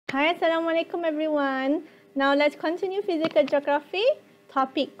Hi, Assalamualaikum everyone. Now let's continue physical geography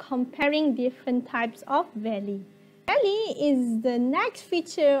topic comparing different types of valley. Valley is the next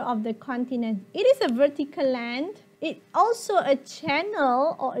feature of the continent. It is a vertical land. It's also a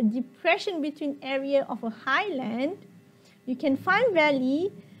channel or a depression between area of a highland. You can find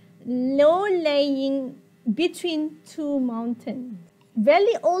valley low laying between two mountains.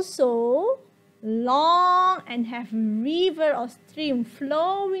 Valley also long and have river or stream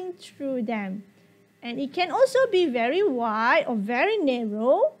flowing through them, and it can also be very wide or very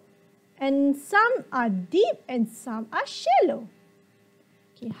narrow, and some are deep and some are shallow.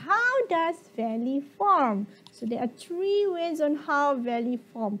 Okay, how does valley form? So there are three ways on how valley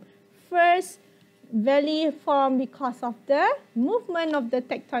form. First, valley form because of the movement of the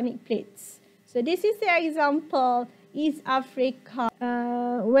tectonic plates. So this is the example. East Africa.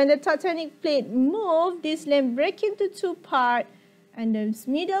 When the tectonic plate move, this land break into two parts, and the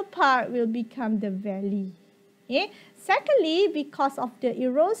middle part will become the valley. Okay. Secondly, because of the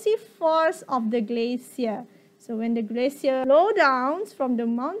erosive force of the glacier. So when the glacier flow down from the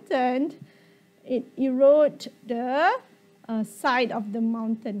mountain, it erode the side of the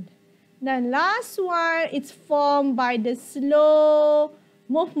mountain. Then last one, it's formed by the slow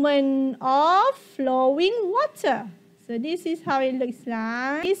movement of flowing water. So this is how it looks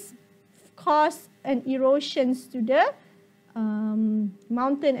like. This causes an erosion to the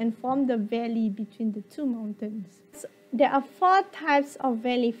mountain and form the valley between the two mountains. So there are four types of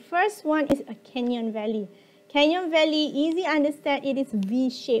valley. First one is a canyon valley. Canyon valley, easy to understand, it is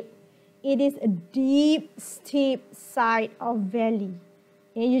V-shaped. It is a deep, steep side of valley.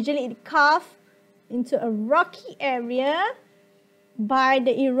 And usually it carved into a rocky area by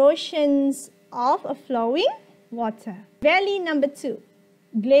the erosions of a flowing water. Valley number 2,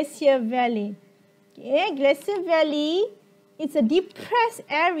 Glacier Valley. Okay, Glacier Valley, it's a depressed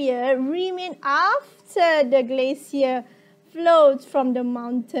area remain after the glacier flows from the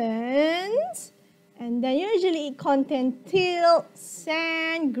mountains, and then usually it contains till,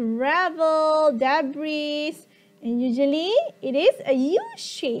 sand, gravel, debris, and usually it is a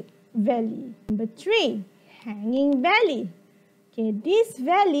U-shaped valley. Number 3, Hanging Valley. Okay, this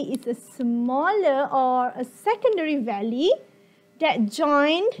valley is a smaller or a secondary valley that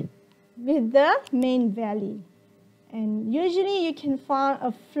joined with the main valley. And usually you can find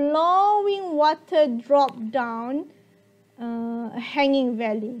a flowing water drop down a hanging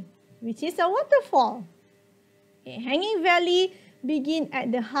valley, which is a waterfall. Okay, hanging valley begin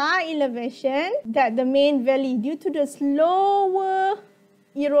at the high elevation that the main valley due to the slower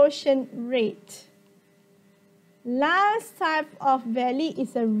erosion rate. Last type of valley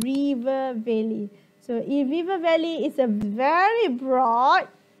is a river valley. So a river valley is a very broad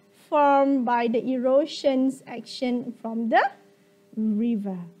formed by the erosions action from the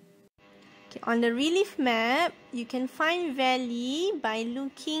river. Okay, on the relief map, you can find valley by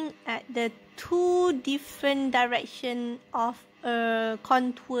looking at the two different direction of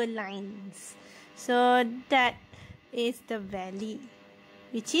contour lines. So that is the valley,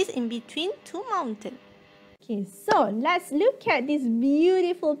 which is in between two mountains. Okay, so let's look at this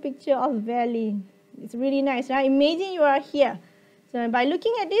beautiful picture of valley. It's really nice, right? Imagine you are here. So by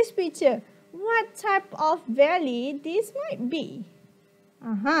looking at this picture, what type of valley this might be?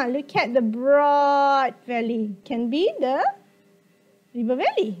 Look at the broad valley. Can be the river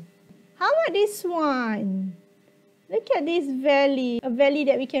valley. How about this one? Look at this valley, a valley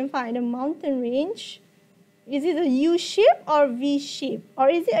that we can find in the mountain range. Is it a U-shape or V-shape? Or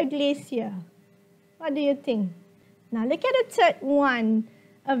is it a glacier? What do you think? Now look at the third one,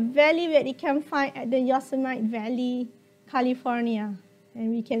 a valley that you can find at the Yosemite Valley, California. And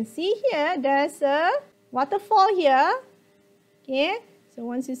we can see here, there's a waterfall here. Okay, so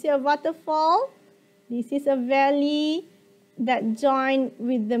once you see a waterfall, this is a valley that joined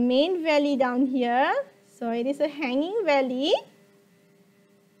with the main valley down here. So it is a hanging valley.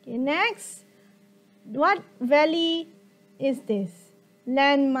 Okay, next, what valley is this?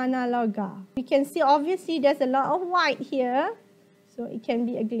 Landmannalaugar. You can see obviously there's a lot of white here. So it can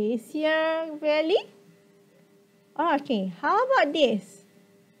be a glacier valley. Okay, how about this?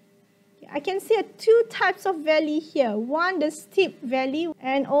 I can see two types of valley here. One, the steep valley,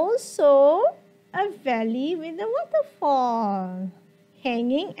 and also a valley with a waterfall.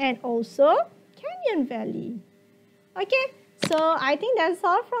 Hanging and also canyon valley. Okay, so I think that's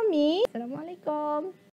all from me. Assalamualaikum.